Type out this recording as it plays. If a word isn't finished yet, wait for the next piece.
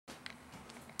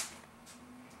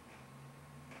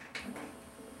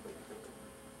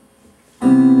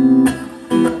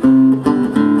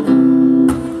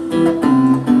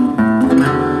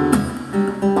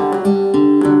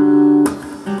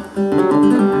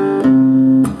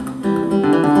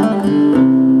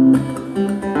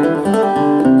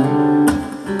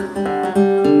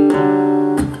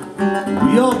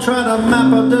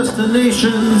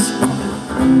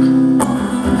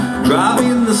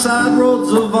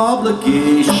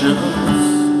obligations.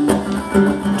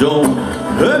 Don't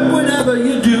hurt whatever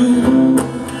you do.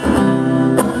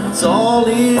 It's all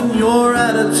in your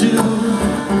attitude.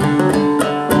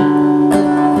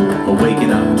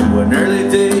 Waking up to an early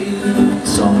day,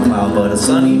 some cloud but a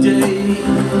sunny day.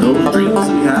 Those dreams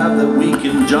we have that we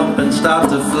can jump and start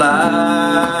to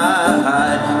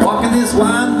fly. Walking this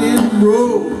winding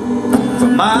road for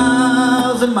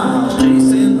miles and miles,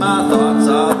 chasing my thoughts.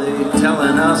 Are they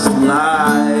telling us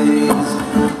lies?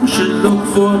 We should look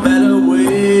for a better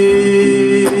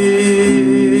way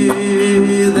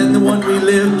than the one we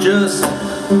lived just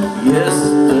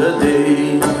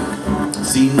yesterday.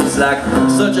 Seems like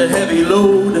such a heavy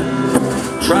load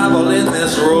traveling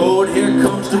this road. Here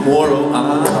comes tomorrow,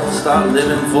 I'll start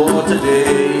living for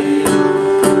today.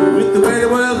 With the way the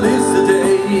world is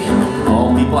today,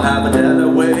 all people have a better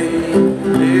way.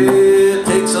 It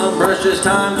takes some precious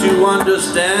time to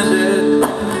understand it.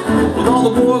 With all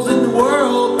the wars in the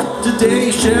world today,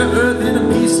 share earth in a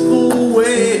peaceful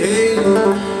way.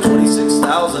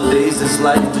 26,000 days this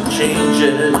life to change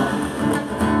it.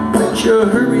 Don't you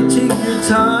hurry, take your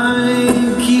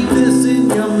time. Keep this in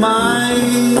your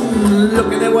mind.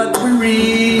 Looking at what we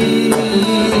read.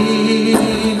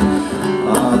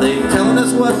 Are they telling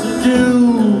us what to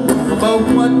do? About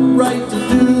what right to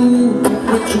do?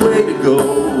 Which way to go?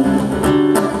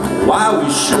 Why we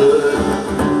should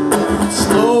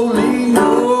slowly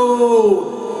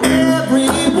know.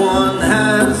 Everyone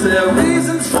has their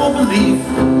reasons for belief.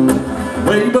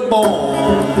 Where you were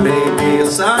born, maybe a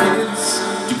science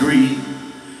degree.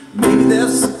 Maybe they're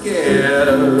scared,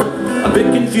 a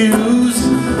bit confused,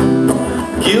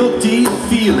 guilty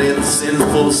feeling,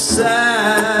 sinful,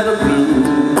 sad or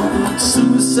blue,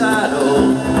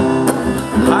 suicidal,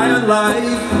 high on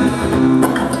life,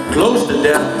 close to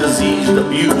death, diseased,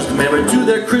 abused, married to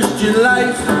their Christian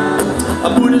life. A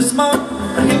Buddhist monk,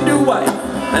 a Hindu wife,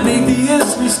 an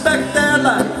atheist, respect their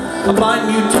life. A blind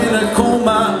mute in a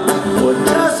coma, or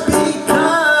just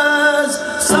because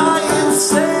science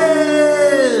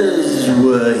says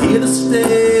we're here to stay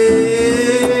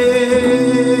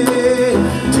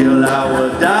till our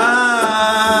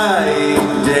dying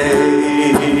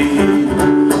day.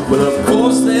 Well, of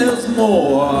course there's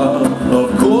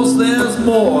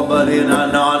more, but in a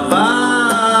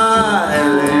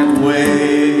non-violent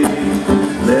way.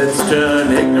 Let's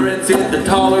turn ignorance into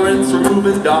tolerance,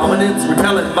 removing dominance,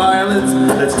 repelling violence.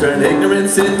 Let's turn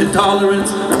ignorance into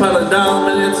tolerance, repelling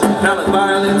dominance, repelling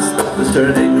violence. Let's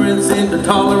turn ignorance into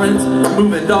tolerance,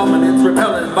 removing dominance,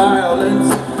 repelling violence.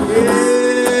 Yeah.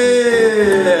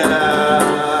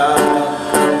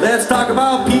 Let's talk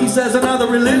about peace as another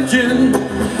religion,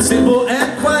 simple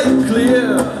and quite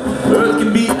clear. Earth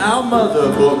can be our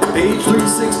mother book, page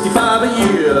 365 a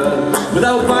year.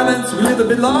 Without violence we live a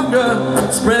bit longer,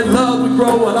 spread love we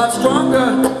grow a lot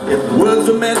stronger. If words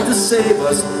were meant to save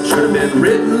us, should have been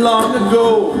written long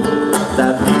ago.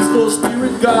 That peaceful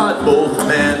spirit God, both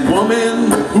man,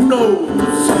 woman, who knows?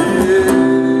 Yeah.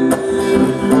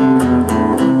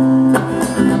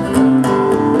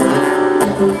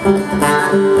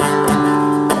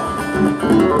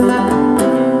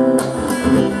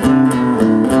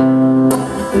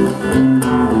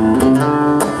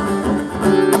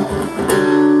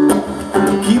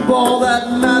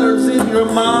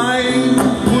 Mind,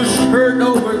 push hurt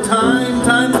over time,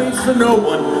 time waits for no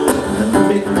one. And the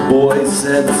big boy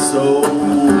said so.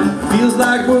 Feels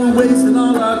like we're wasting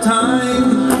all our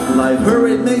time. Life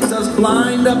hurried makes us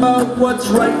blind about what's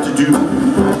right to do,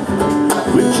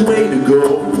 which way to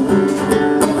go,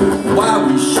 why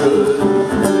we should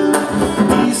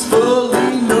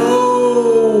peacefully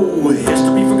know.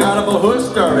 History forgot about her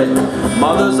story.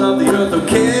 Mothers of the earth who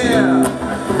care.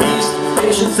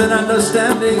 Patience and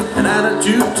understanding, an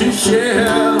attitude to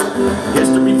share.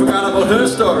 History forgot about her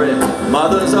story.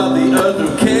 Mothers of the earth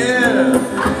who care.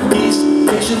 Peace,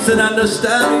 patience and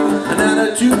understanding, an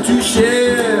attitude to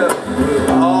share.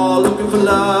 We're all looking for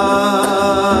love.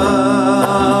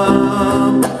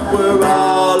 We're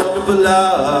all looking for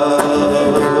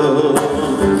love.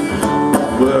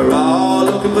 We're all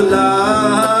looking for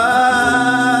love.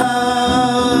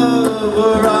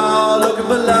 We're all looking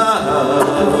for love.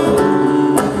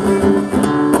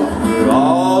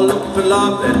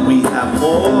 Love, and we have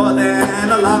more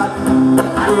than a lot.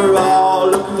 We're all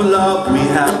looking for love, we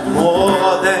have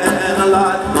more than a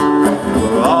lot.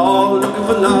 We're all looking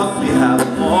for love, we have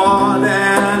more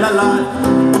than a lot.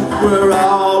 We're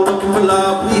all